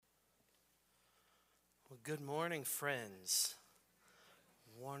Well, good morning, friends.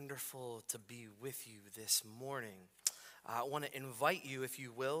 Wonderful to be with you this morning. I want to invite you, if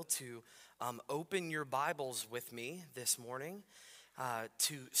you will, to open your Bibles with me this morning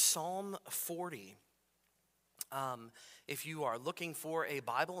to Psalm 40. If you are looking for a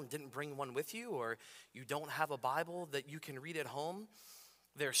Bible and didn't bring one with you, or you don't have a Bible that you can read at home,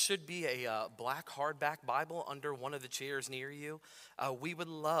 there should be a black hardback Bible under one of the chairs near you. We would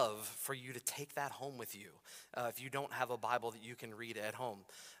love for you to take that home with you if you don't have a Bible that you can read at home.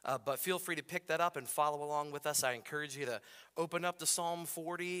 But feel free to pick that up and follow along with us. I encourage you to open up to Psalm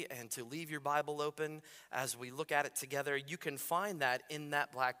 40 and to leave your Bible open as we look at it together. You can find that in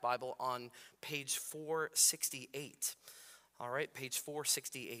that black Bible on page 468. All right, page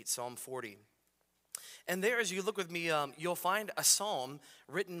 468, Psalm 40. And there, as you look with me, you'll find a psalm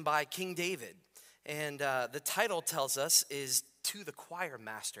written by King David. And the title tells us is To the Choir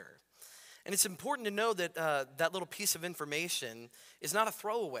Master. And it's important to know that that little piece of information is not a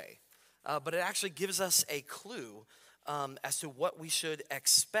throwaway, but it actually gives us a clue as to what we should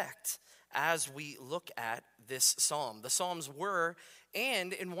expect as we look at this psalm. The Psalms were,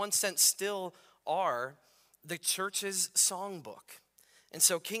 and in one sense still are, the church's songbook. And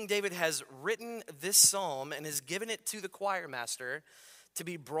so King David has written this psalm and has given it to the choir master to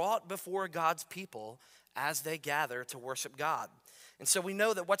be brought before God's people as they gather to worship God. And so we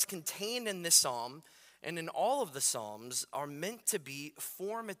know that what's contained in this psalm and in all of the psalms are meant to be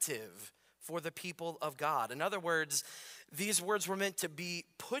formative for the people of God. In other words, these words were meant to be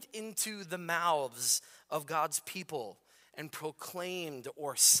put into the mouths of God's people and proclaimed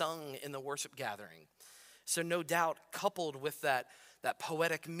or sung in the worship gathering. So no doubt, coupled with that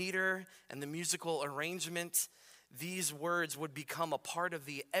poetic meter and the musical arrangement, these words would become a part of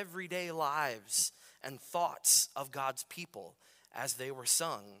the everyday lives and thoughts of God's people as they were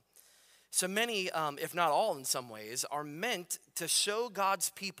sung. So many, if not all in some ways, are meant to show God's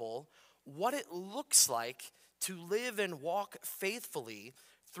people what it looks like to live and walk faithfully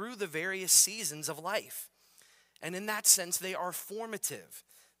through the various seasons of life. And in that sense, they are formative.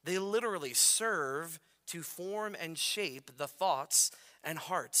 They literally serve to form and shape the thoughts and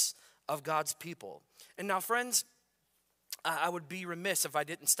hearts of God's people. And now, friends, I would be remiss if I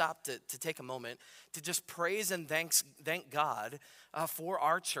didn't stop to take a moment to just praise and thank God for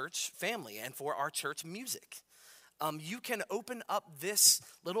our church family and for our church music. You can open up this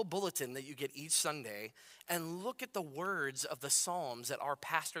little bulletin that you get each Sunday and look at the words of the Psalms that our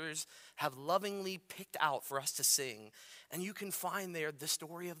pastors have lovingly picked out for us to sing. And you can find there the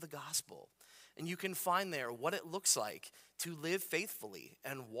story of the gospel. And you can find there what it looks like to live faithfully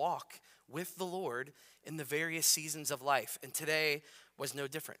and walk with the Lord in the various seasons of life. And today was no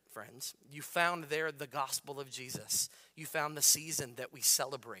different, friends. You found there the gospel of Jesus. You found the season that we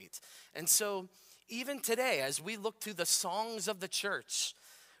celebrate. And so even today, as we look to the songs of the church,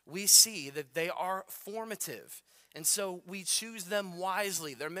 we see that they are formative. And so we choose them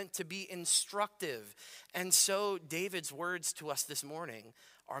wisely. They're meant to be instructive. And so David's words to us this morning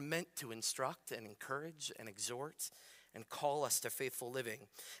are meant to instruct and encourage and exhort and call us to faithful living.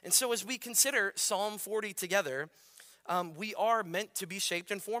 And so as we consider Psalm 40 together, we are meant to be shaped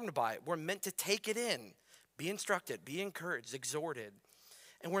and formed by it. We're meant to take it in, be instructed, be encouraged, exhorted.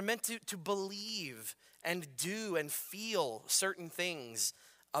 And we're meant to believe and do and feel certain things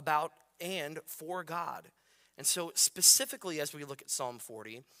about and for God. And so specifically as we look at Psalm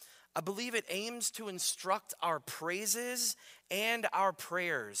 40, I believe it aims to instruct our praises and our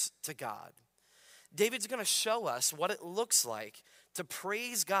prayers to God. David's going to show us what it looks like to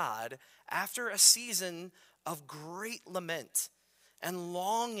praise God after a season of great lament and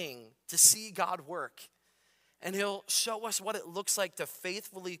longing to see God work. And he'll show us what it looks like to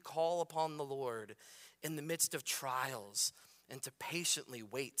faithfully call upon the Lord in the midst of trials and to patiently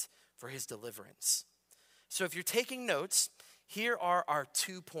wait for his deliverance. So if you're taking notes, here are our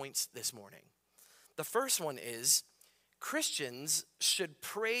 2 points this morning. The first one is Christians should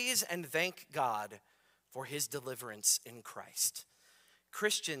praise and thank God for his deliverance in Christ.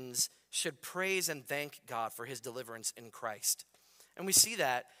 Christians should praise and thank God for his deliverance in Christ. And we see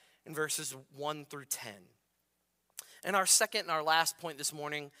that in verses 1 through 10. And our second and our last point this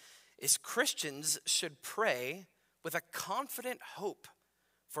morning is Christians should pray with a confident hope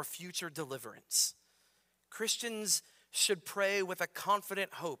for future deliverance. Christians should pray with a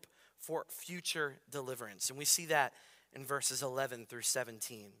confident hope for future deliverance. And we see that in verses 11 through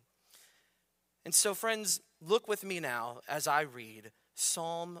 17. And so, friends, look with me now as I read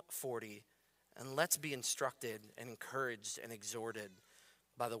Psalm 40, and let's be instructed and encouraged and exhorted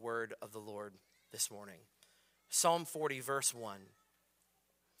by the word of the Lord this morning. Psalm 40, verse 1.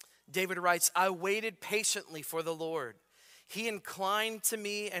 David writes, I waited patiently for the Lord. He inclined to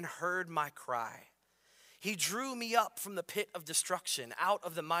me and heard my cry. He drew me up from the pit of destruction, out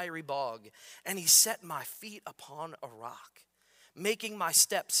of the miry bog, and he set my feet upon a rock, making my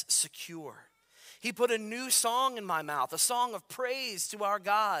steps secure. He put a new song in my mouth, a song of praise to our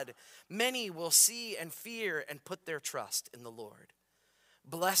God. Many will see and fear and put their trust in the Lord.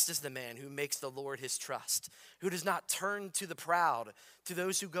 Blessed is the man who makes the Lord his trust, who does not turn to the proud, to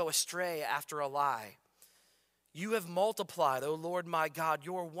those who go astray after a lie. You have multiplied, O Lord my God,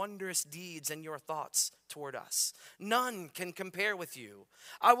 your wondrous deeds and your thoughts toward us. None can compare with you.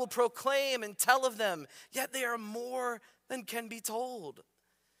 I will proclaim and tell of them, yet they are more than can be told.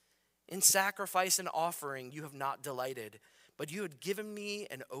 In sacrifice and offering you have not delighted, but you had given me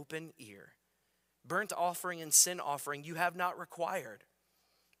an open ear. Burnt offering and sin offering you have not required.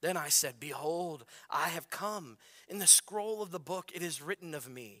 Then I said, behold, I have come. In the scroll of the book it is written of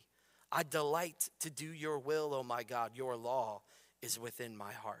me. I delight to do your will, O my God. Your law is within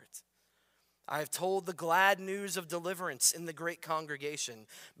my heart. I have told the glad news of deliverance in the great congregation.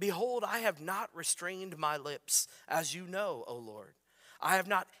 Behold, I have not restrained my lips, as you know, O Lord. I have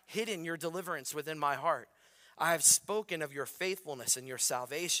not hidden your deliverance within my heart. I have spoken of your faithfulness and your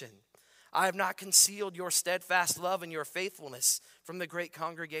salvation. I have not concealed your steadfast love and your faithfulness from the great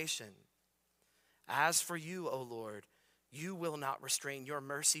congregation. As for you, O Lord, you will not restrain your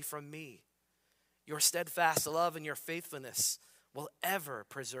mercy from me. Your steadfast love and your faithfulness will ever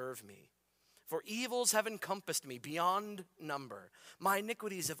preserve me. For evils have encompassed me beyond number. My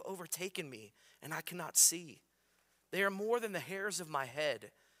iniquities have overtaken me, and I cannot see. They are more than the hairs of my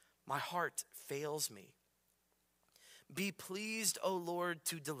head. My heart fails me. Be pleased, O Lord,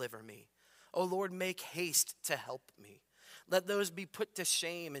 to deliver me. O Lord, make haste to help me. Let those be put to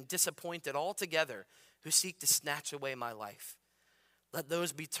shame and disappointed altogether who seek to snatch away my life. Let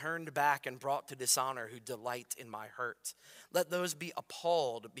those be turned back and brought to dishonor who delight in my hurt. Let those be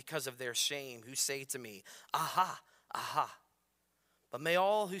appalled because of their shame who say to me, aha, aha. But may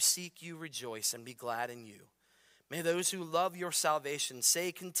all who seek you rejoice and be glad in you. May those who love your salvation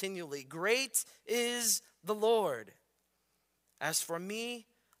say continually, great is the Lord. As for me,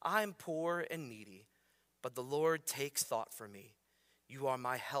 I am poor and needy, but the Lord takes thought for me. You are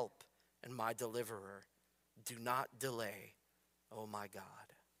my help and my deliverer. Do not delay, O my God.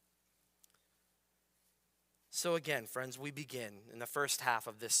 So again, friends, we begin in the first half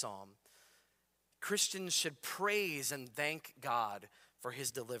of this psalm. Christians should praise and thank God for his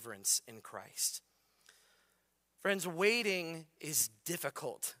deliverance in Christ. Friends, waiting is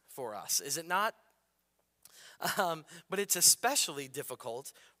difficult for us, is it not? But it's especially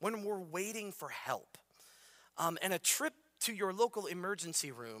difficult when we're waiting for help. And a trip to your local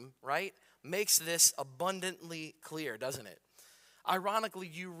emergency room, right, makes this abundantly clear, doesn't it? Ironically,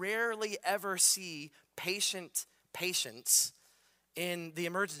 you rarely ever see patients in the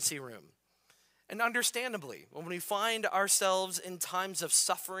emergency room. And understandably, when we find ourselves in times of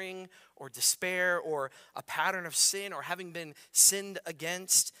suffering or despair or a pattern of sin or having been sinned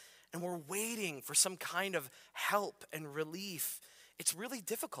against, and we're waiting for some kind of help and relief, it's really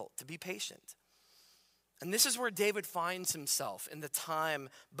difficult to be patient. And this is where David finds himself in the time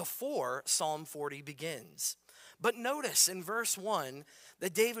before Psalm 40 begins. But notice in verse 1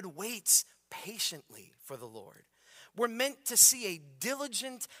 that David waits patiently for the Lord. We're meant to see a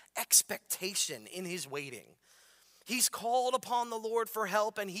diligent expectation in his waiting. He's called upon the Lord for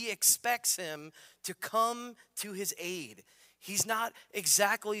help, and he expects him to come to his aid. He's not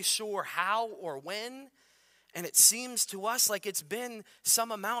exactly sure how or when, and it seems to us like it's been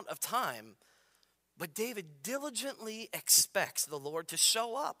some amount of time. But David diligently expects the Lord to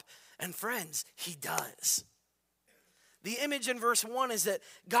show up, and friends, he does. The image in verse 1 is that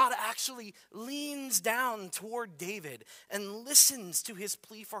God actually leans down toward David and listens to his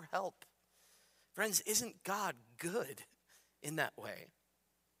plea for help. Friends, isn't God good in that way?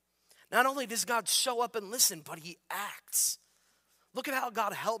 Not only does God show up and listen, but he acts. Look at how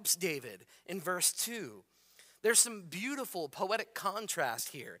God helps David in verse 2. There's some beautiful poetic contrast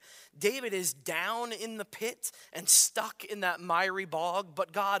here. David is down in the pit and stuck in that miry bog,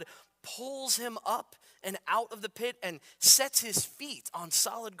 but God pulls him up and out of the pit and sets his feet on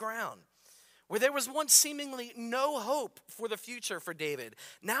solid ground. Where there was once seemingly no hope for the future for David,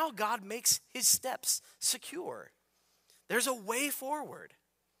 now God makes his steps secure. There's a way forward.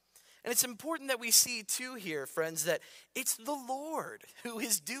 And it's important that we see too here, friends, that it's the Lord who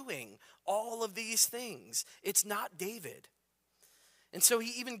is doing all of these things. It's not David. And so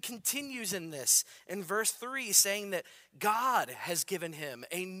he even continues in this in verse 3, saying that God has given him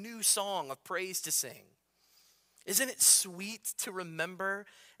a new song of praise to sing. Isn't it sweet to remember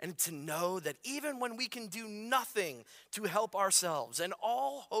and to know that even when we can do nothing to help ourselves and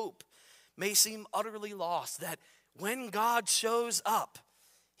all hope may seem utterly lost, that when God shows up,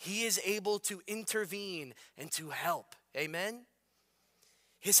 he is able to intervene and to help. Amen?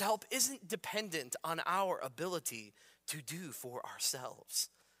 His help isn't dependent on our ability to do for ourselves.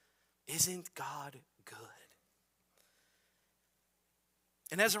 Isn't God good?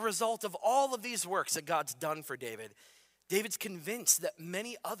 And as a result of all of these works that God's done for David, David's convinced that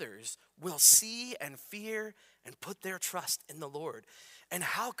many others will see and fear and put their trust in the Lord. And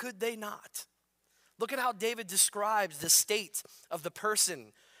how could they not? Look at how David describes the state of the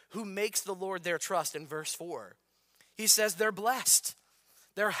person who makes the Lord their trust in verse 4. He says they're blessed,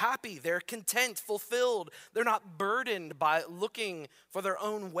 they're happy, they're content, fulfilled. They're not burdened by looking for their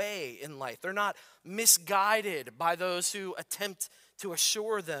own way in life. They're not misguided by those who attempt to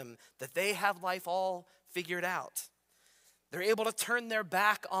assure them that they have life all figured out. They're able to turn their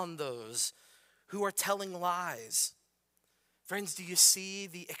back on those who are telling lies. Friends, do you see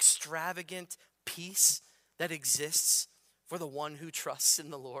the extravagant peace that exists for the one who trusts in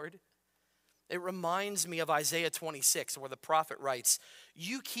the Lord? It reminds me of Isaiah 26, where the prophet writes,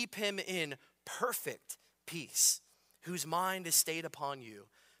 "You keep him in perfect peace, whose mind is stayed upon you,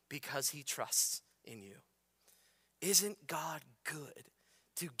 because he trusts in you." Isn't God good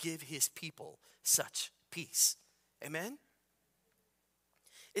to give his people such peace? Amen?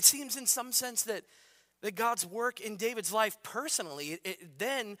 It seems in some sense that God's work in David's life personally, it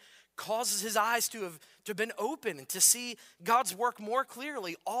then causes his eyes to have been open and to see God's work more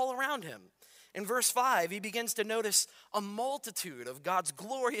clearly all around him. In verse 5, he begins to notice a multitude of God's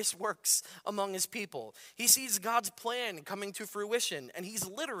glorious works among his people. He sees God's plan coming to fruition, and he's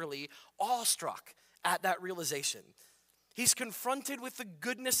literally awestruck at that realization. He's confronted with the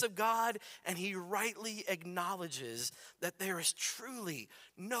goodness of God, and he rightly acknowledges that there is truly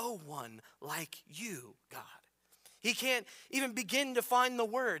no one like you, God. He can't even begin to find the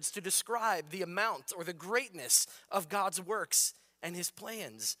words to describe the amount or the greatness of God's works and his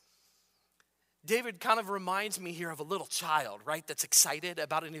plans. David kind of reminds me here of a little child, right, that's excited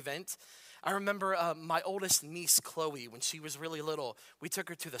about an event. I remember my oldest niece, Chloe, when she was really little, we took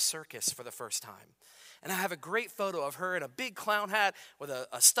her to the circus for the first time. And I have a great photo of her in a big clown hat with a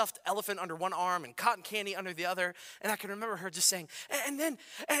stuffed elephant under one arm and cotton candy under the other. And I can remember her just saying, and then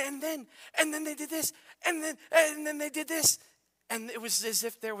they did this, and then they did this. And it was as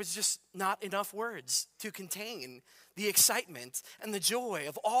if there was just not enough words to contain the excitement and the joy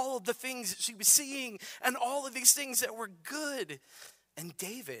of all of the things that she was seeing and all of these things that were good. And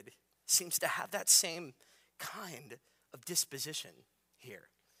David seems to have that same kind of disposition here,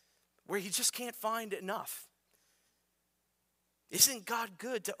 where he just can't find enough. Isn't God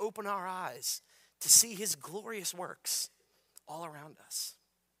good to open our eyes to see his glorious works all around us?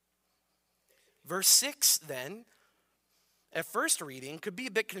 Verse 6 then, at first reading, could be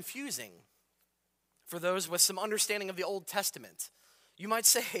a bit confusing for those with some understanding of the Old Testament. You might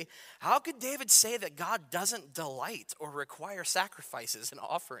say, how could David say that God doesn't delight or require sacrifices and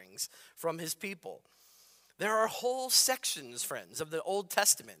offerings from his people? There are whole sections, friends, of the Old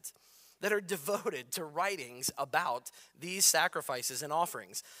Testament that are devoted to writings about these sacrifices and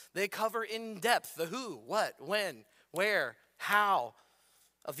offerings. They cover in depth the who, what, when, where, how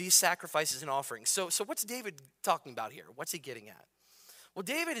of these sacrifices and offerings. So what's David talking about here? What's he getting at? Well,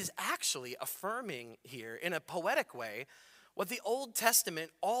 David is actually affirming here in a poetic way what the Old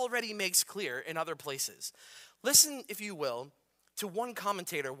Testament already makes clear in other places. Listen, if you will, to one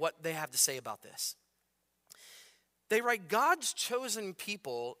commentator what they have to say about this. They write, God's chosen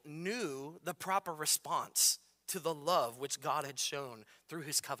people knew the proper response to the love which God had shown through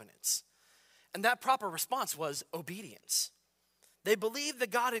his covenants. And that proper response was obedience. They believed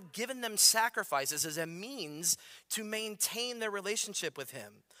that God had given them sacrifices as a means to maintain their relationship with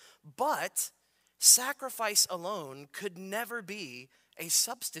him. But sacrifice alone could never be a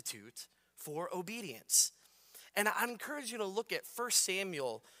substitute for obedience. And I encourage you to look at 1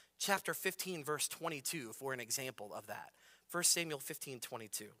 Samuel chapter 15, verse 22 for an example of that. 1 Samuel 15,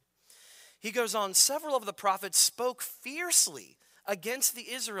 22. He goes on, several of the prophets spoke fiercely against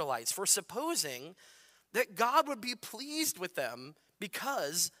the Israelites for supposing that God would be pleased with them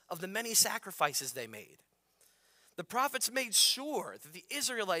because of the many sacrifices they made. The prophets made sure that the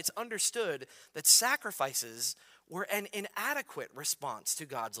Israelites understood that sacrifices were an inadequate response to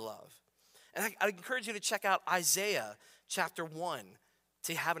God's love. And I encourage you to check out Isaiah chapter 1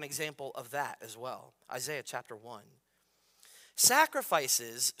 to have an example of that as well. Isaiah chapter 1.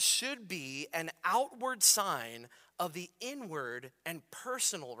 Sacrifices should be an outward sign of the inward and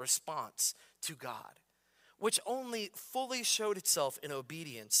personal response to God. which only fully showed itself in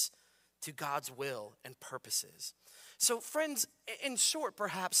obedience to God's will and purposes. So friends, in short,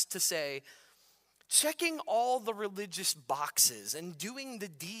 perhaps to say, checking all the religious boxes and doing the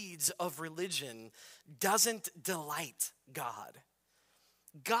deeds of religion doesn't delight God.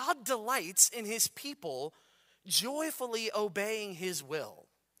 God delights in his people joyfully obeying his will.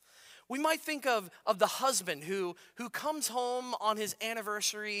 We might think of the husband who comes home on his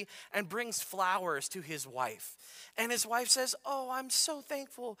anniversary and brings flowers to his wife. And his wife says, "Oh, I'm so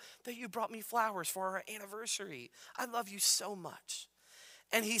thankful that you brought me flowers for our anniversary. I love you so much."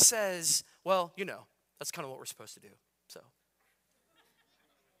 And he says, "Well, that's kind of what we're supposed to do. So,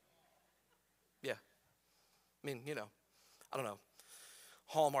 yeah. I mean, I don't know.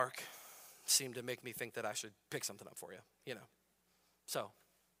 Hallmark seemed to make me think that I should pick something up for you, So,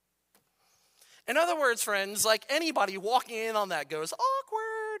 in other words, friends, like anybody walking in on that goes,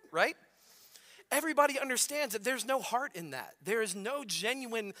 awkward, right? Everybody understands that there's no heart in that. There is no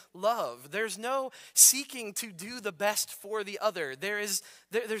genuine love. There's no seeking to do the best for the other. There's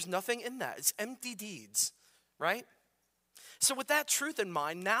nothing in that. It's empty deeds, right? So with that truth in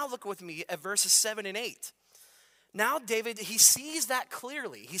mind, now look with me at verses 7 and 8. Now David, he sees that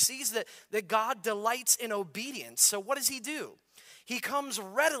clearly. He sees that God delights in obedience. So what does he do? He comes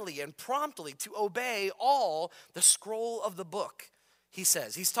readily and promptly to obey all the scroll of the book, he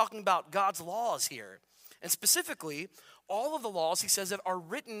says. He's talking about God's laws here. And specifically, all of the laws, he says, that are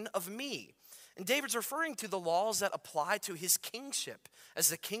written of me. And David's referring to the laws that apply to his kingship as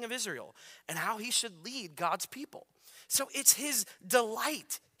the king of Israel and how he should lead God's people. So it's his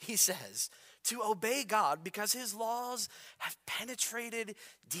delight, he says, to obey God because his laws have penetrated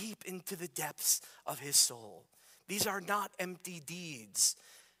deep into the depths of his soul. These are not empty deeds.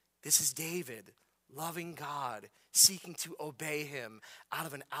 This is David loving God, seeking to obey him out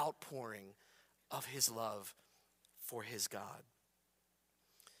of an outpouring of his love for his God.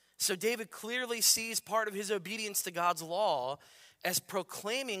 So David clearly sees part of his obedience to God's law as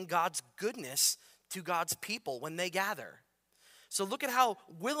proclaiming God's goodness to God's people when they gather. So look at how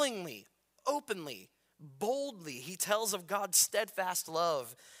willingly, openly, boldly he tells of God's steadfast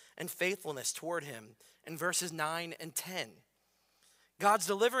love and faithfulness toward him in verses 9 and 10. God's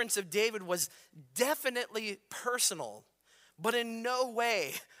deliverance of David was definitely personal, but in no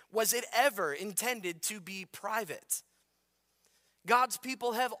way was it ever intended to be private. God's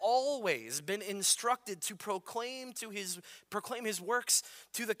people have always been instructed to proclaim his works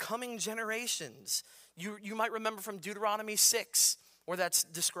to the coming generations. You might remember from Deuteronomy 6, where that's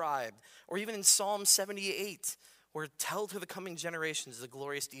described, or even in Psalm 78, where tell to the coming generations the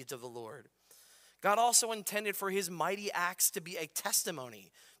glorious deeds of the Lord. God also intended for his mighty acts to be a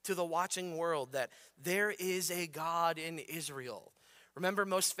testimony to the watching world that there is a God in Israel. Remember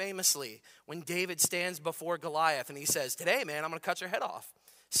most famously when David stands before Goliath and he says, "Today, man, I'm going to cut your head off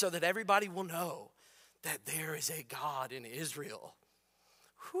so that everybody will know that there is a God in Israel."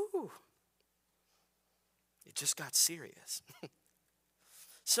 Whew. It just got serious.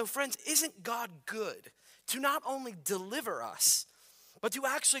 So friends, isn't God good to not only deliver us, but to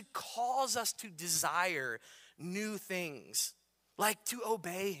actually cause us to desire new things, like to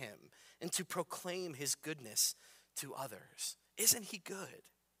obey him and to proclaim his goodness to others? Isn't he good?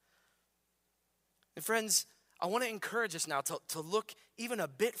 And friends, I want to encourage us now to look even a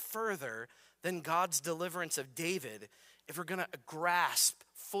bit further than God's deliverance of David if we're going to grasp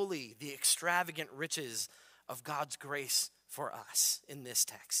fully the extravagant riches of God's grace for us in this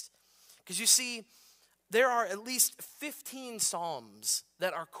text. Because you see, there are at least 15 Psalms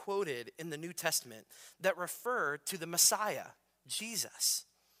that are quoted in the New Testament that refer to the Messiah, Jesus.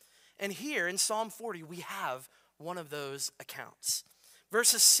 And here in Psalm 40, we have one of those accounts.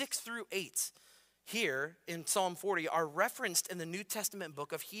 Verses 6 through 8 here in Psalm 40 are referenced in the New Testament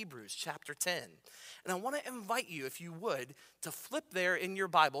book of Hebrews, chapter 10. And I want to invite you, if you would, to flip there in your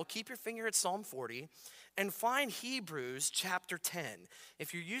Bible, keep your finger at Psalm 40, and find Hebrews chapter 10.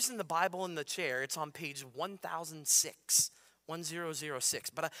 If you're using the Bible in the chair, it's on page 1006, 1006.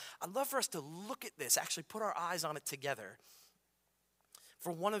 But I'd love for us to look at this, actually put our eyes on it together,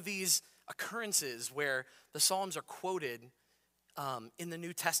 for one of these occurrences where the Psalms are quoted in the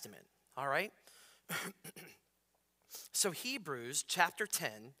New Testament, all right? So Hebrews chapter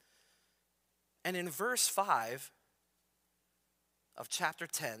 10, and in verse 5 of chapter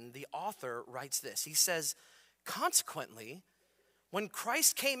 10, the author writes this. He says, "Consequently, when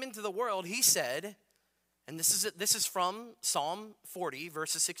Christ came into the world, he said," and this is from Psalm 40,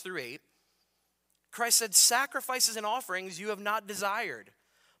 verses 6 through 8, Christ said, "Sacrifices and offerings you have not desired,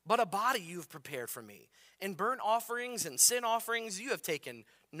 but a body you have prepared for me. In burnt offerings and sin offerings you have taken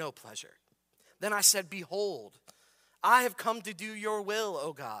no pleasure. Then I said, behold, I have come to do your will,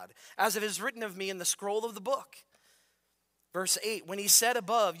 O God, as it is written of me in the scroll of the book. Verse 8, when he said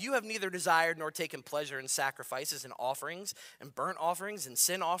above, you have neither desired nor taken pleasure in sacrifices and offerings and burnt offerings and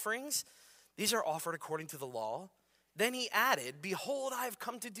sin offerings. These are offered according to the law. Then he added, behold, I have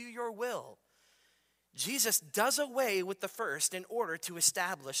come to do your will. Jesus does away with the first in order to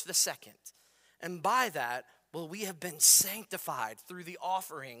establish the second. And by that, well, we have been sanctified through the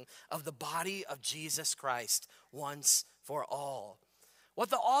offering of the body of Jesus Christ once for all. What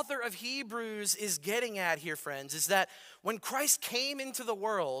the author of Hebrews is getting at here, friends, is that when Christ came into the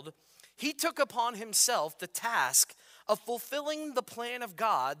world, he took upon himself the task of fulfilling the plan of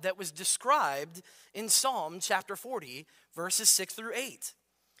God that was described in Psalm chapter 40, verses 6 through 8.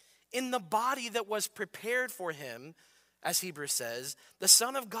 In the body that was prepared for him, as Hebrews says, the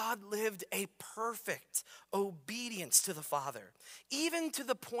Son of God lived a perfect obedience to the Father, even to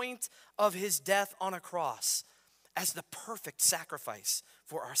the point of his death on a cross as the perfect sacrifice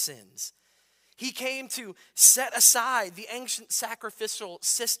for our sins. He came to set aside the ancient sacrificial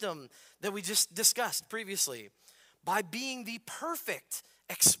system that we just discussed previously by being the perfect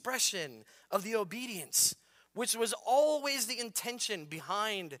expression of the obedience, which was always the intention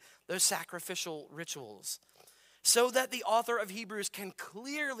behind those sacrificial rituals. So that the author of Hebrews can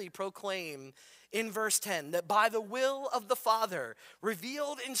clearly proclaim in verse 10 that by the will of the Father,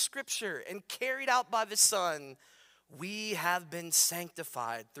 revealed in Scripture and carried out by the Son, we have been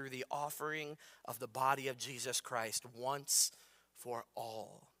sanctified through the offering of the body of Jesus Christ once for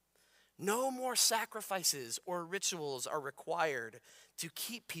all. No more sacrifices or rituals are required to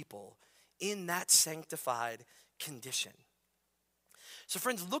keep people in that sanctified condition. So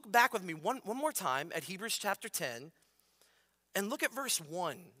friends, look back with me one more time at Hebrews chapter 10 and look at verse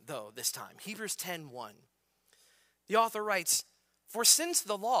 1 though this time. Hebrews 10:1. The author writes, for since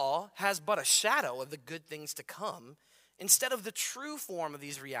the law has but a shadow of the good things to come, instead of the true form of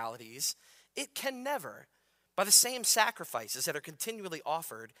these realities, it can never, by the same sacrifices that are continually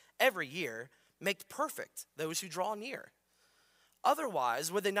offered every year, make perfect those who draw near.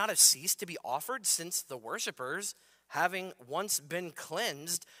 Otherwise, would they not have ceased to be offered, since the worshipers, having once been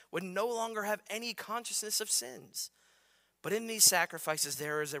cleansed, would no longer have any consciousness of sins? But in these sacrifices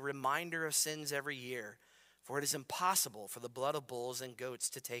there is a reminder of sins every year, for it is impossible for the blood of bulls and goats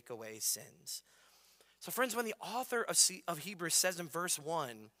to take away sins. So friends, when the author of Hebrews says in verse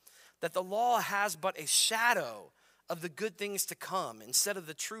 1 that the law has but a shadow of the good things to come instead of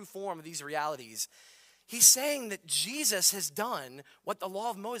the true form of these realities, he's saying that Jesus has done what the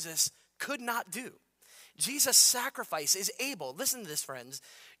law of Moses could not do. Jesus' sacrifice is able, listen to this, friends,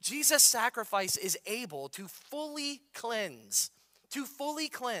 Jesus' sacrifice is able to fully cleanse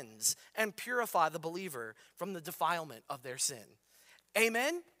and purify the believer from the defilement of their sin.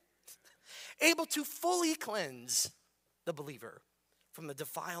 Amen? Able to fully cleanse the believer from the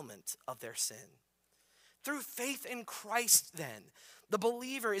defilement of their sin. Through faith in Christ, then, the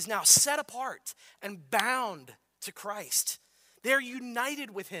believer is now set apart and bound to Christ. They're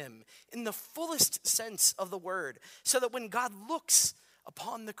united with him in the fullest sense of the word, so that when God looks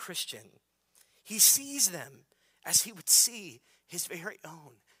upon the Christian, he sees them as he would see his very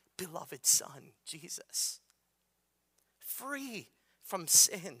own beloved Son, Jesus, free from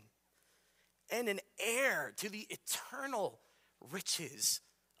sin and an heir to the eternal riches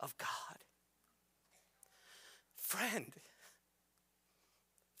of God. Friend,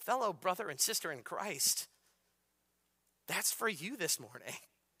 fellow brother and sister in Christ, that's for you this morning.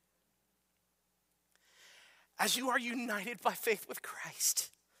 As you are united by faith with Christ,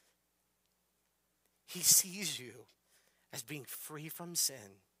 he sees you as being free from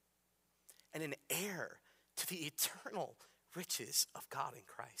sin and an heir to the eternal riches of God in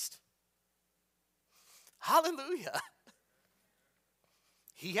Christ. Hallelujah.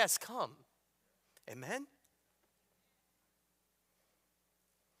 He has come. Amen?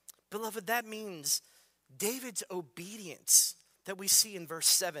 Beloved, that means David's obedience that we see in verse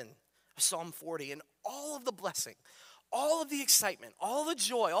 7 of Psalm 40, and all of the blessing, all of the excitement, all the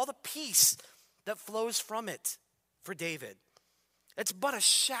joy, all the peace that flows from it for David. It's but a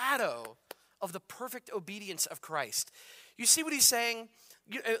shadow of the perfect obedience of Christ. You see what he's saying?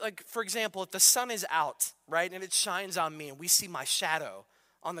 Like, for example, if the sun is out, right, and it shines on me and we see my shadow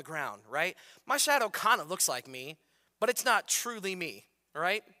on the ground, right? My shadow kind of looks like me, but it's not truly me,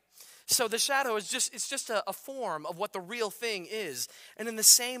 right? So the shadow is just a form of what the real thing is. And in the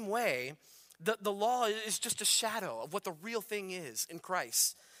same way, the law is just a shadow of what the real thing is in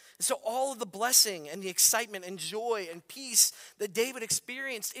Christ. And so all of the blessing and the excitement and joy and peace that David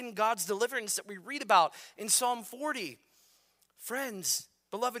experienced in God's deliverance that we read about in Psalm 40, friends,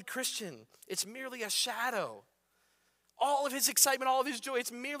 Beloved Christian, it's merely a shadow. All of his excitement, all of his joy,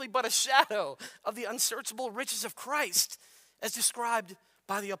 it's merely but a shadow of the unsearchable riches of Christ as described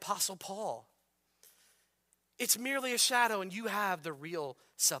by the Apostle Paul. It's merely a shadow and you have the real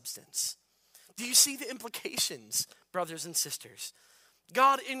substance. Do you see the implications, brothers and sisters?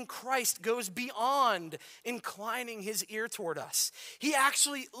 God in Christ goes beyond inclining his ear toward us. He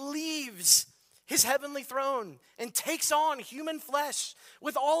actually leaves his heavenly throne and takes on human flesh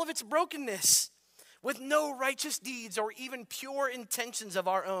with all of its brokenness. With no righteous deeds or even pure intentions of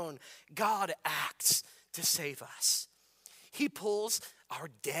our own, God acts to save us. He pulls our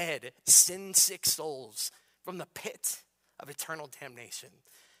dead, sin-sick souls from the pit of eternal damnation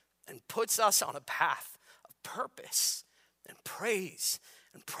and puts us on a path of purpose and praise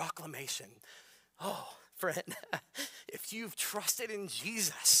and proclamation. Oh, friend, if you've trusted in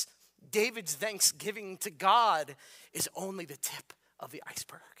Jesus, David's thanksgiving to God is only the tip of the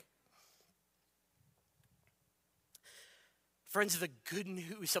iceberg. Friends, the good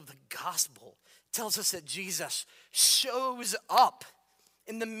news of the gospel tells us that Jesus shows up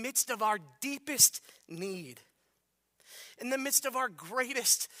in the midst of our deepest need, in the midst of our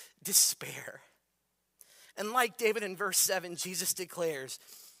greatest despair. And like David in verse 7, Jesus declares,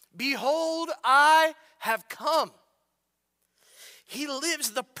 "Behold, I have come." He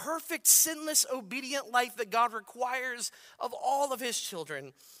lives the perfect, sinless, obedient life that God requires of all of his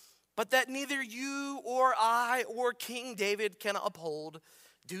children, but that neither you or I or King David can uphold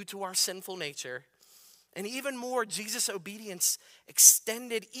due to our sinful nature. And even more, Jesus' obedience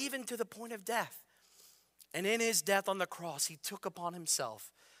extended even to the point of death. And in his death on the cross, he took upon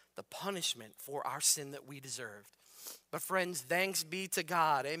himself the punishment for our sin that we deserved. But friends, thanks be to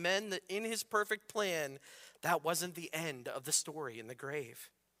God, amen, that in his perfect plan, that wasn't the end of the story in the grave.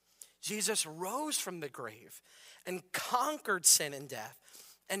 Jesus rose from the grave and conquered sin and death.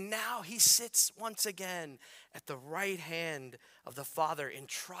 And now he sits once again at the right hand of the Father in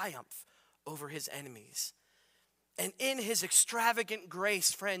triumph over his enemies. And in his extravagant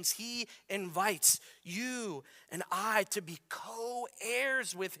grace, friends, he invites you and I to be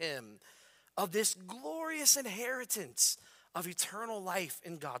co-heirs with him of this glorious inheritance of eternal life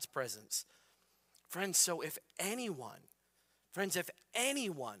in God's presence. Friends, so if anyone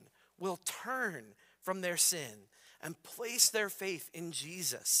will turn from their sin and place their faith in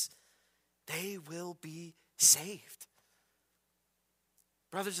Jesus, they will be saved.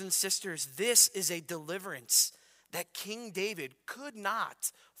 Brothers and sisters, this is a deliverance that King David could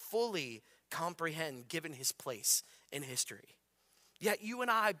not fully comprehend given his place in history. Yet you and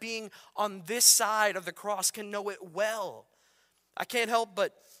I, being on this side of the cross, can know it well. I can't help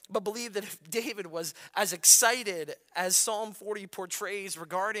but believe that if David was as excited as Psalm 40 portrays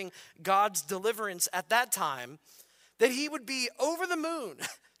regarding God's deliverance at that time, that he would be over the moon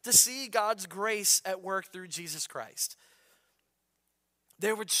to see God's grace at work through Jesus Christ.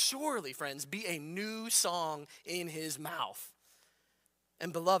 There would surely, friends, be a new song in his mouth.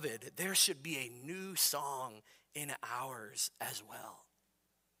 And beloved, there should be a new song in ours as well.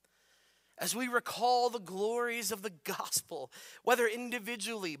 As we recall the glories of the gospel, whether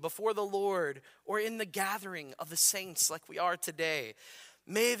individually before the Lord or in the gathering of the saints like we are today,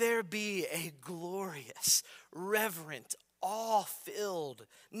 may there be a glorious, reverent, awe-filled,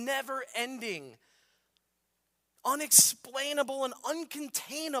 never-ending, unexplainable and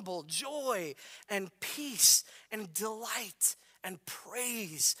uncontainable joy and peace and delight and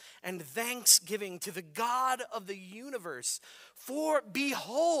praise and thanksgiving to the God of the universe. For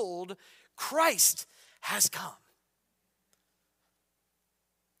behold, Christ has come.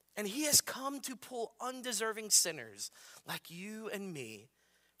 And he has come to pull undeserving sinners like you and me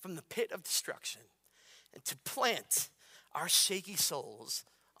from the pit of destruction and to plant our shaky souls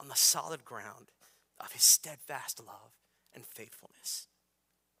on the solid ground of his steadfast love and faithfulness.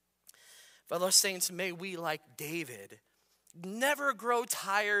 Fellow saints, may we, like David, never grow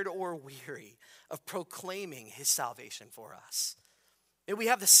tired or weary of proclaiming his salvation for us. May we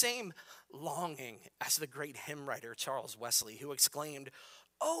have the same longing as the great hymn writer Charles Wesley, who exclaimed,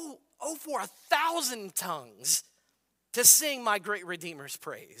 Oh, for 1,000 tongues to sing my great Redeemer's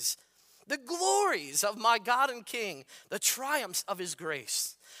praise, the glories of my God and King, the triumphs of his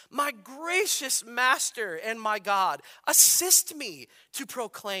grace. My gracious Master and my God, assist me to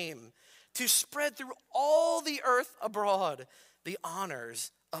proclaim, to spread through all the earth abroad the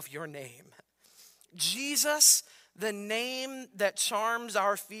honors of your name. Jesus, the name that charms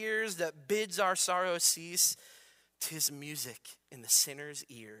our fears, that bids our sorrows cease, 'tis music in the sinner's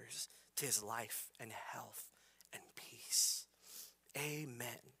ears, 'tis life and health and peace.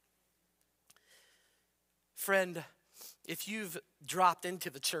 Amen. Friend, If you've dropped into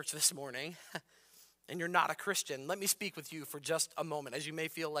the church this morning and you're not a Christian, let me speak with you for just a moment, as you may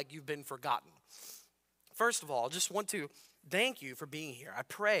feel like you've been forgotten. First of all, I just want to thank you for being here. I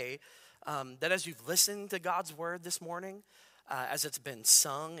pray that as you've listened to God's word this morning, as it's been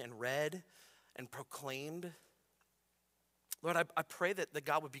sung and read and proclaimed, Lord, I pray that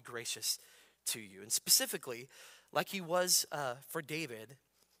God would be gracious to you. And specifically, like he was for David,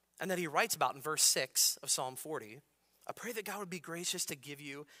 and that he writes about in verse 6 of Psalm 40, I pray that God would be gracious to give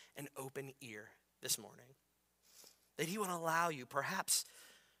you an open ear this morning. That he would allow you, perhaps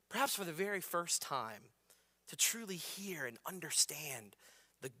for the very first time, to truly hear and understand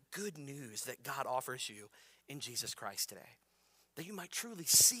the good news that God offers you in Jesus Christ today. That you might truly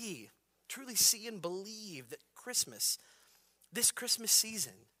see and believe that Christmas, this Christmas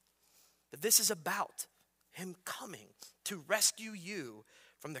season, that this is about him coming to rescue you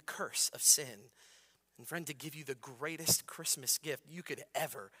from the curse of sin. And friend, to give you the greatest Christmas gift you could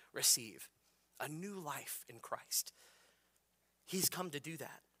ever receive, a new life in Christ. He's come to do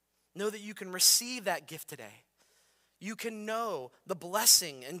that. Know that you can receive that gift today. You can know the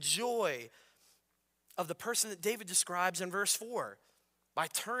blessing and joy of the person that David describes in verse 4 by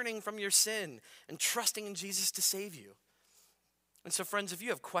turning from your sin and trusting in Jesus to save you. And so friends, if you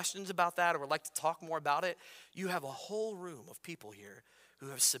have questions about that or would like to talk more about it, you have a whole room of people here who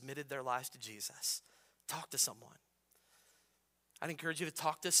have submitted their lives to Jesus. Talk to someone. I'd encourage you to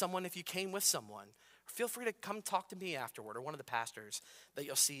talk to someone if you came with someone. Feel free to come talk to me afterward or one of the pastors that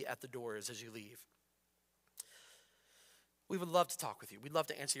you'll see at the doors as you leave. We would love to talk with you. We'd love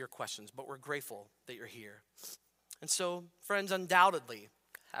to answer your questions, but we're grateful that you're here. And so, friends, undoubtedly,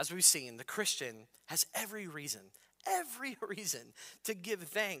 as we've seen, the Christian has every reason to give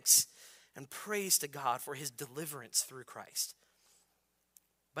thanks and praise to God for his deliverance through Christ.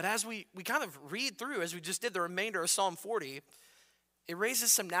 But as we kind of read through, as we just did the remainder of Psalm 40, it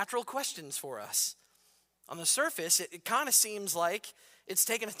raises some natural questions for us. On the surface, it kind of seems like it's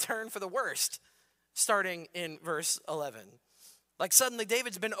taken a turn for the worst, starting in verse 11. Like suddenly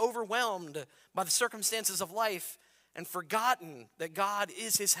David's been overwhelmed by the circumstances of life and forgotten that God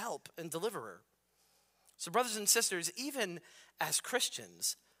is his help and deliverer. So brothers and sisters, even as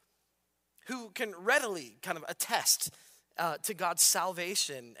Christians who can readily kind of attest to God's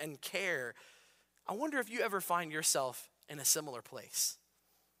salvation and care, I wonder if you ever find yourself in a similar place.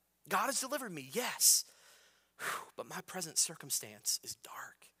 God has delivered me, yes, but my present circumstance is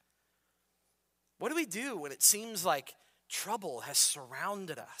dark. What do we do when it seems like trouble has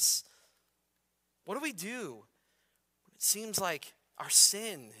surrounded us? What do we do when it seems like our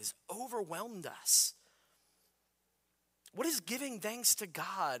sin has overwhelmed us? What does giving thanks to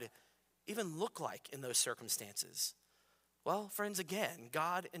God even look like in those circumstances? Well, friends, again,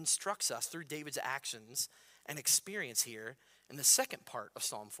 God instructs us through David's actions and experience here in the second part of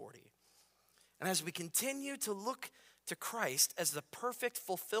Psalm 40. And as we continue to look to Christ as the perfect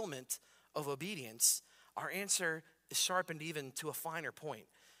fulfillment of obedience, our answer is sharpened even to a finer point.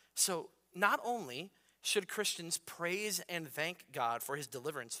 So not only should Christians praise and thank God for his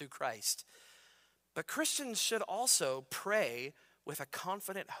deliverance through Christ, but Christians should also pray with a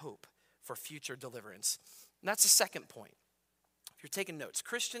confident hope for future deliverance. And that's the second point. If you're taking notes,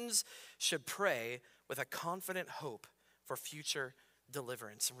 Christians should pray with a confident hope for future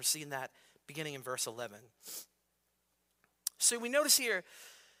deliverance. And we're seeing that beginning in verse 11. So we notice here,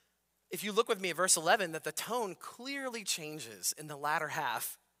 if you look with me at verse 11, that the tone clearly changes in the latter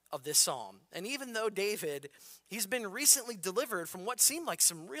half of this psalm. And even though David, he's been recently delivered from what seemed like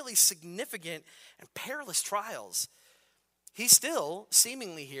some really significant and perilous trials, he still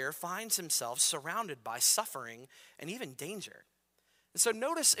seemingly here finds himself surrounded by suffering and even danger. And so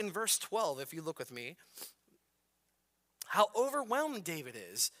notice in verse 12, if you look with me, how overwhelmed David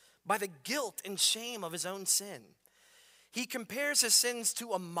is by the guilt and shame of his own sin. He compares his sins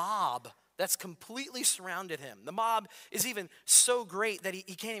to a mob that's completely surrounded him. The mob is even so great that he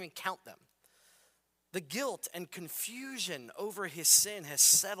can't even count them. The guilt and confusion over his sin has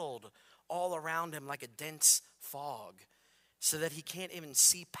settled all around him like a dense fog, so that he can't even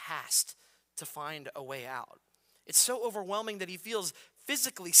see past to find a way out. It's so overwhelming that he feels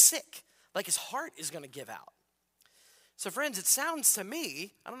physically sick, like his heart is going to give out. So friends, it sounds to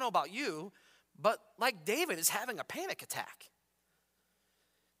me, I don't know about you, but like David is having a panic attack.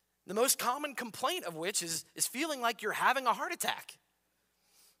 The most common complaint of which is feeling like you're having a heart attack.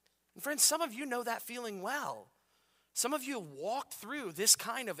 And friends, some of you know that feeling well. Some of you have walked through this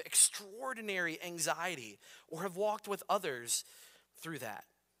kind of extraordinary anxiety or have walked with others through that.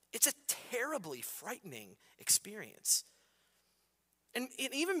 It's a terribly frightening experience. And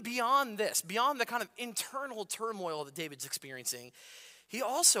even beyond this, beyond the kind of internal turmoil that David's experiencing, he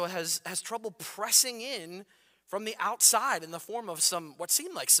also has trouble pressing in from the outside in the form of what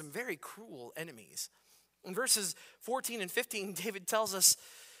seem like some very cruel enemies. In verses 14 and 15, David tells us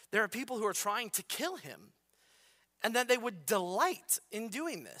there are people who are trying to kill him, and that they would delight in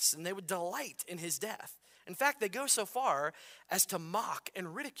doing this, and they would delight in his death. In fact, they go so far as to mock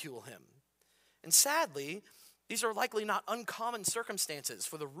and ridicule him. And sadly, these are likely not uncommon circumstances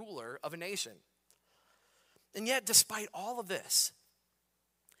for the ruler of a nation. And yet, despite all of this,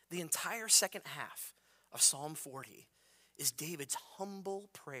 the entire second half of Psalm 40 is David's humble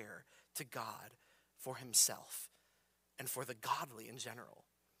prayer to God for himself and for the godly in general.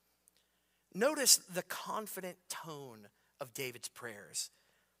 Notice the confident tone of David's prayers.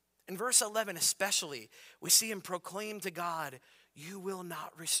 In verse 11 especially, we see him proclaim to God, "You will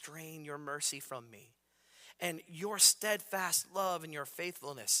not restrain your mercy from me, and your steadfast love and your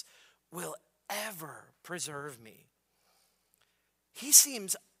faithfulness will ever preserve me." He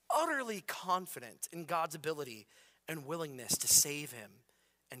seems utterly confident in God's ability and willingness to save him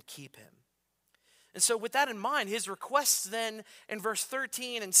and keep him. And so with that in mind, his requests then in verse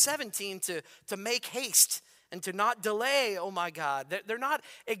 13 and 17 to make haste and to not delay, oh my God, they're not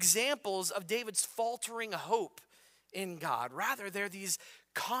examples of David's faltering hope in God. Rather, they're these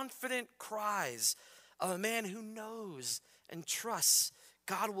confident cries of a man who knows and trusts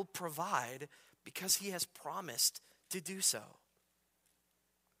God will provide because he has promised to do so.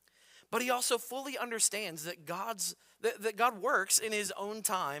 But he also fully understands that God works in his own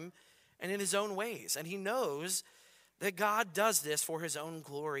time and in his own ways. And he knows that God does this for his own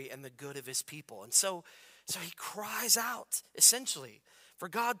glory and the good of his people. And so he cries out, essentially, for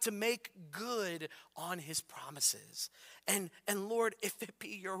God to make good on his promises. And Lord, if it be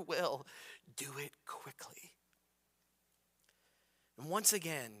your will, do it quickly. And once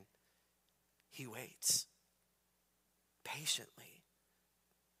again, he waits patiently.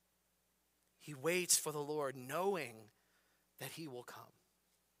 He waits for the Lord, knowing that he will come.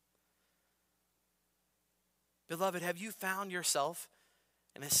 Beloved, have you found yourself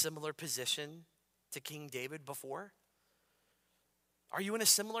in a similar position to King David before? Are you in a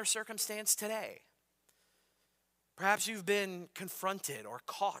similar circumstance today? Perhaps you've been confronted or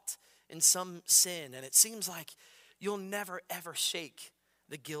caught in some sin, and it seems like you'll never ever shake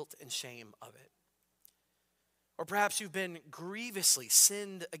the guilt and shame of it. Or perhaps you've been grievously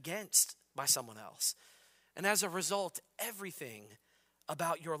sinned against by someone else, and as a result, everything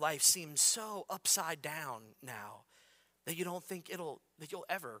about your life seems so upside down now that you don't think that you'll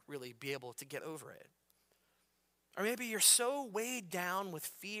ever really be able to get over it. Or maybe you're so weighed down with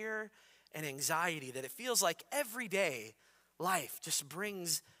fear and anxiety that it feels like every day life just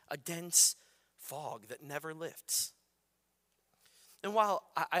brings a dense fog that never lifts. And while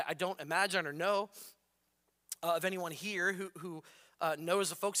I don't imagine or know of anyone here who knows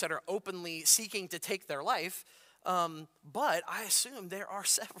the folks that are openly seeking to take their life, but I assume there are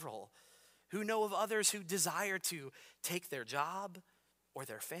several who know of others who desire to take their job or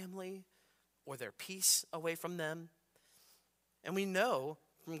their family or their peace away from them. And we know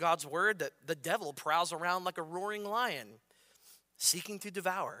from God's word that the devil prowls around like a roaring lion, seeking to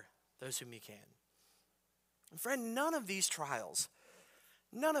devour those whom he can. And friend, none of these trials,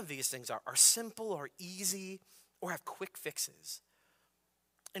 none of these things are simple or easy or have quick fixes.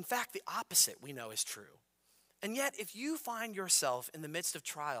 In fact, the opposite we know is true. And yet, if you find yourself in the midst of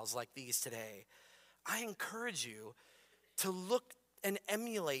trials like these today, I encourage you to look and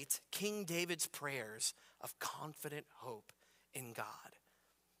emulate King David's prayers of confident hope in God.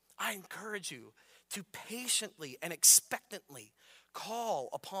 I encourage you to patiently and expectantly call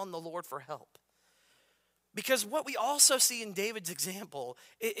upon the Lord for help. Because what we also see in David's example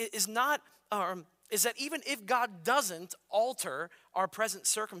is that even if God doesn't alter our present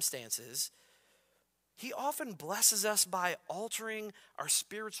circumstances, he often blesses us by altering our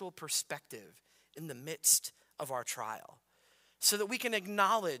spiritual perspective in the midst of our trial, so that we can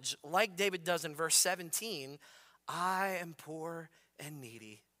acknowledge, like David does in verse 17, I am poor and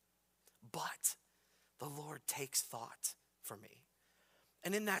needy, but the Lord takes thought for me.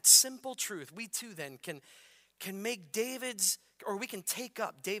 And in that simple truth, we too then can make we can take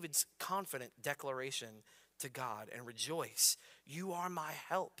up David's confident declaration to God and rejoice. You are my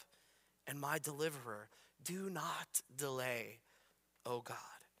help and my deliverer. Do not delay, O God.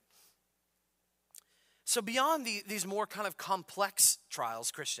 So beyond these more kind of complex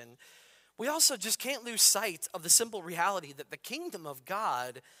trials, Christian, we also just can't lose sight of the simple reality that the kingdom of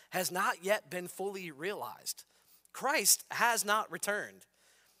God has not yet been fully realized. Christ has not returned.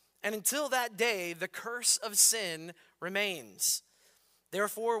 And until that day, the curse of sin remains.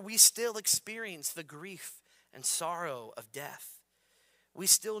 Therefore, we still experience the grief and sorrow of death. We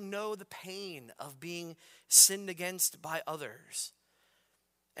still know the pain of being sinned against by others.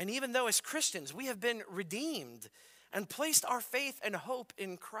 And even though as Christians we have been redeemed and placed our faith and hope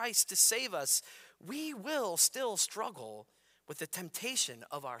in Christ to save us, we will still struggle with the temptation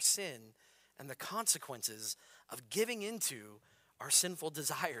of our sin and the consequences of giving into our sinful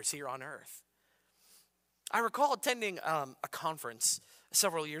desires here on earth. I recall attending a conference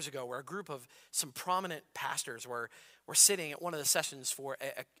several years ago where a group of some prominent pastors were sitting at one of the sessions for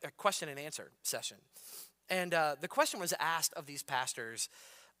a question and answer session. And the question was asked of these pastors,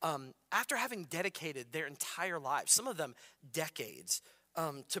 after having dedicated their entire lives, some of them decades,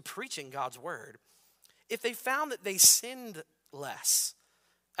 to preaching God's word, if they found that they sinned less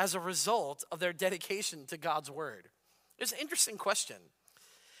as a result of their dedication to God's word. It's an interesting question.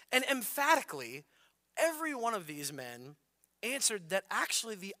 And emphatically, every one of these men answered that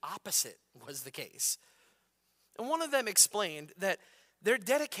actually the opposite was the case. And one of them explained that their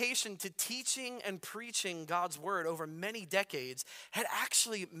dedication to teaching and preaching God's word over many decades had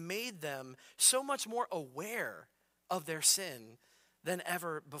actually made them so much more aware of their sin than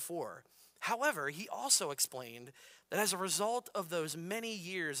ever before. However, he also explained that as a result of those many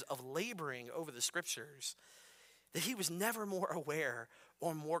years of laboring over the scriptures, that he was never more aware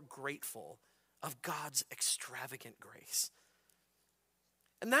or more grateful of God's extravagant grace.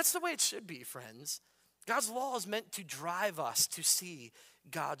 And that's the way it should be, friends. God's law is meant to drive us to see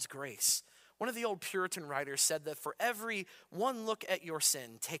God's grace. One of the old Puritan writers said that for every one look at your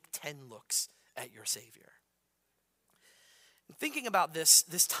sin, take 10 looks at your Savior. Thinking about this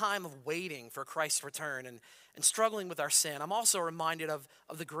time of waiting for Christ's return and struggling with our sin, I'm also reminded of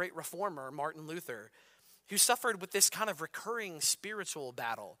the great reformer, Martin Luther, who suffered with this kind of recurring spiritual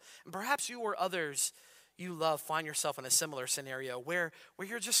battle. And perhaps you or others you love find yourself in a similar scenario where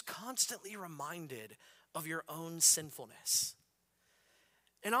you're just constantly reminded of your own sinfulness.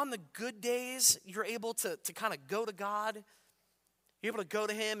 And on the good days, you're able to kind of go to God. You're able to go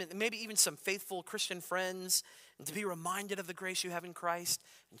to him and maybe even some faithful Christian friends and to be reminded of the grace you have in Christ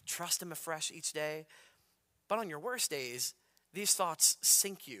and trust him afresh each day. But on your worst days, these thoughts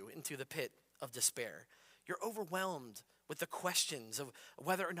sink you into the pit of despair. You're overwhelmed with the questions of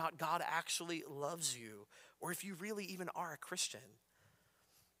whether or not God actually loves you or if you really even are a Christian.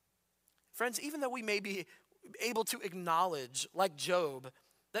 Friends, even though we may be able to acknowledge, like Job,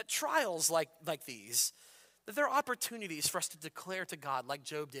 that trials like these, that there are opportunities for us to declare to God, like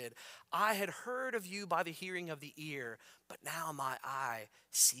Job did, I had heard of you by the hearing of the ear, but now my eye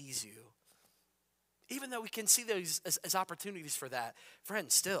sees you. Even though we can see those as opportunities for that,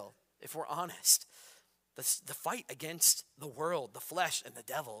 friends, still, if we're honest, the fight against the world, the flesh, and the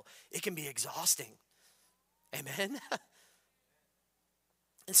devil, it can be exhausting. Amen?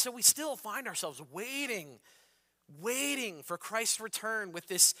 And so we still find ourselves waiting for Christ's return with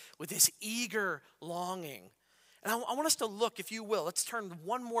this eager longing. And I want us to look, if you will, let's turn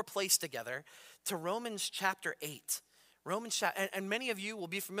one more place together to Romans chapter 8. And many of you will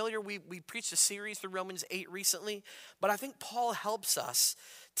be familiar, we preached a series through Romans 8 recently, but I think Paul helps us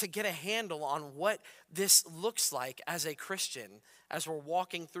to get a handle on what this looks like as a Christian as we're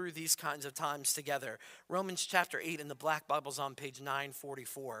walking through these kinds of times together. Romans chapter 8 in the Black Bible's on page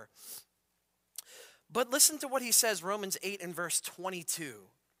 944. But listen to what he says, Romans 8 and verse 22.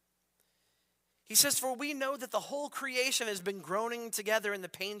 He says, for we know that the whole creation has been groaning together in the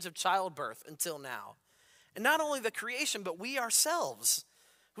pains of childbirth until now. And not only the creation, but we ourselves,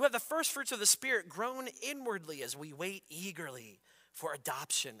 who have the first fruits of the Spirit, groan inwardly as we wait eagerly for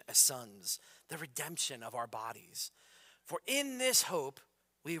adoption as sons, the redemption of our bodies. For in this hope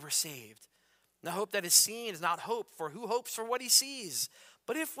we were saved. The hope that is seen is not hope, for who hopes for what he sees?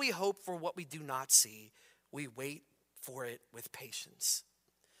 But if we hope for what we do not see, we wait for it with patience.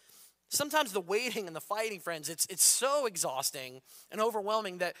 Sometimes the waiting and the fighting, friends, it's so exhausting and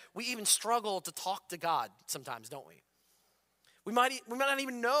overwhelming that we even struggle to talk to God sometimes, don't we? We might not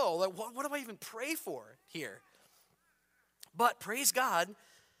even know, like, what do I even pray for here? But praise God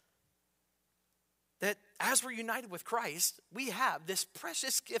that as we're united with Christ, we have this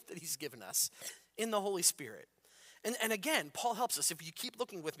precious gift that he's given us in the Holy Spirit. And again, Paul helps us. If you keep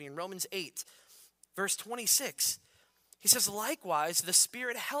looking with me in Romans 8, verse 26, he says, likewise, the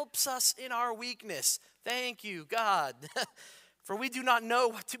Spirit helps us in our weakness. Thank you, God. For we do not know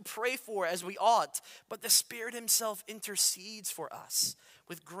what to pray for as we ought, but the Spirit himself intercedes for us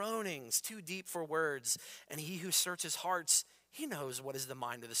with groanings too deep for words. And he who searches hearts, he knows what is the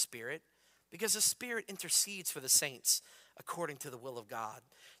mind of the Spirit, because the Spirit intercedes for the saints according to the will of God.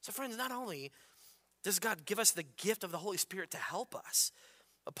 So friends, not only does God give us the gift of the Holy Spirit to help us.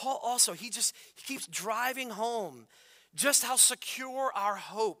 But Paul also, he keeps driving home just how secure our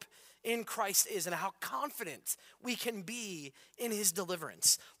hope in Christ is and how confident we can be in his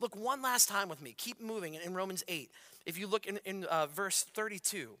deliverance. Look one last time with me. Keep moving in Romans 8. If you look in verse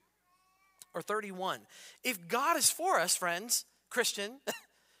 32 or 31. If God is for us, friends, Christian,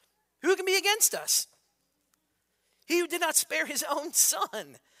 who can be against us? He who did not spare his own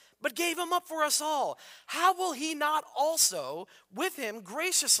son, but gave him up for us all, how will he not also with him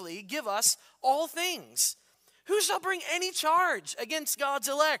graciously give us all things? Who shall bring any charge against God's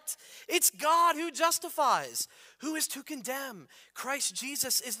elect? It's God who justifies. Who is to condemn? Christ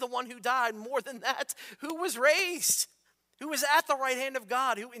Jesus is the one who died. More than that, who was raised, who is at the right hand of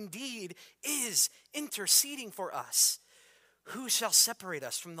God, who indeed is interceding for us. Who shall separate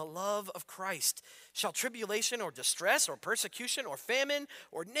us from the love of Christ? Shall tribulation or distress or persecution or famine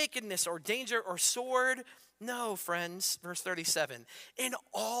or nakedness or danger or sword? No, friends, verse 37. In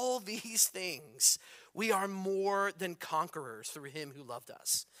all these things, we are more than conquerors through him who loved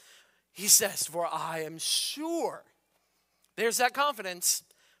us. He says, for I am sure, there's that confidence,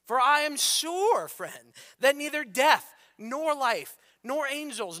 for I am sure, friend, that neither death nor life, nor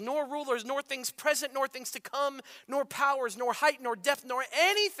angels, nor rulers, nor things present, nor things to come, nor powers, nor height, nor depth, nor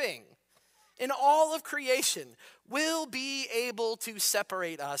anything in all of creation will be able to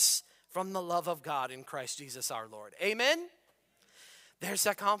separate us from the love of God in Christ Jesus our Lord. Amen? There's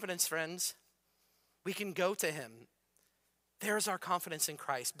that confidence, friends. We can go to him. There's our confidence in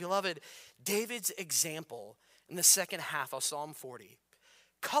Christ. Beloved, David's example in the second half of Psalm 40,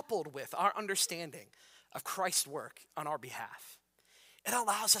 coupled with our understanding of Christ's work on our behalf, it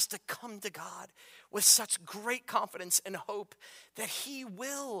allows us to come to God with such great confidence and hope that he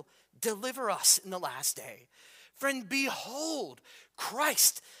will deliver us in the last day. Friend, behold,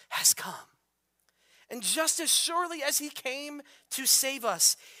 Christ has come. And just as surely as he came to save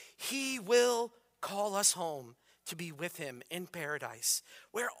us, he will call us home to be with him in paradise,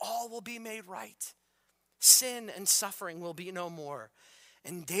 where all will be made right. Sin and suffering will be no more.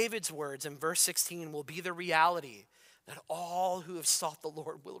 And David's words in verse 16 will be the reality that all who have sought the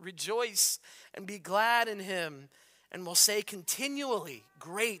Lord will rejoice and be glad in him and will say continually,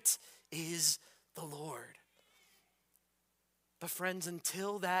 great is the Lord. But friends,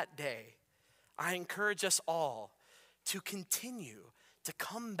 until that day, I encourage us all to continue to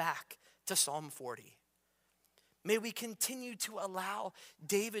come back to Psalm 40. May we continue to allow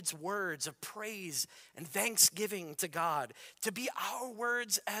David's words of praise and thanksgiving to God to be our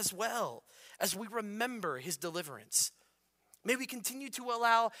words as well as we remember his deliverance. May we continue to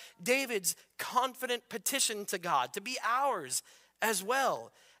allow David's confident petition to God to be ours as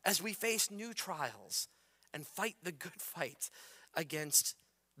well as we face new trials and fight the good fight against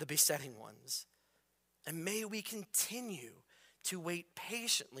the besetting ones. And may we continue to wait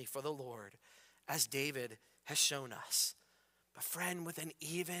patiently for the Lord as David has shown us. But friend, with an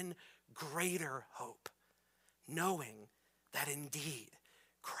even greater hope, knowing that indeed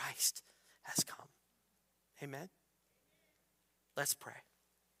Christ has come. Amen? Let's pray.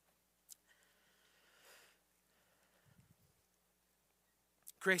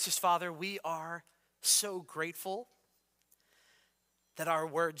 Gracious Father, we are so grateful that our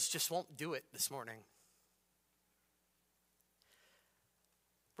words just won't do it this morning.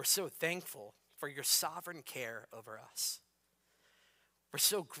 We're so thankful for your sovereign care over us. We're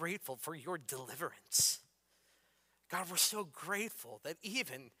so grateful for your deliverance. God, we're so grateful that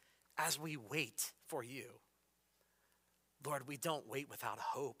even as we wait for you, Lord, we don't wait without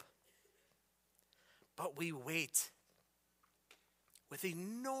hope, but we wait with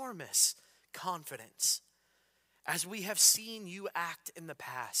enormous confidence. As we have seen you act in the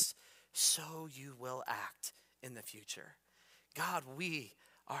past, so you will act in the future. God, we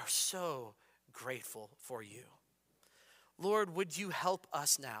are so grateful for you. Lord, would you help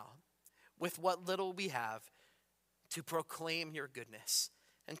us now with what little we have to proclaim your goodness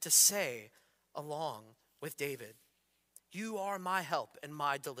and to say along with David, you are my help and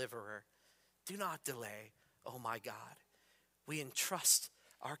my deliverer. Do not delay, oh my God. We entrust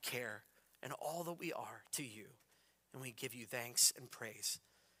our care and all that we are to you, and we give you thanks and praise.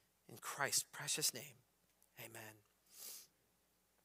 In Christ's precious name, amen.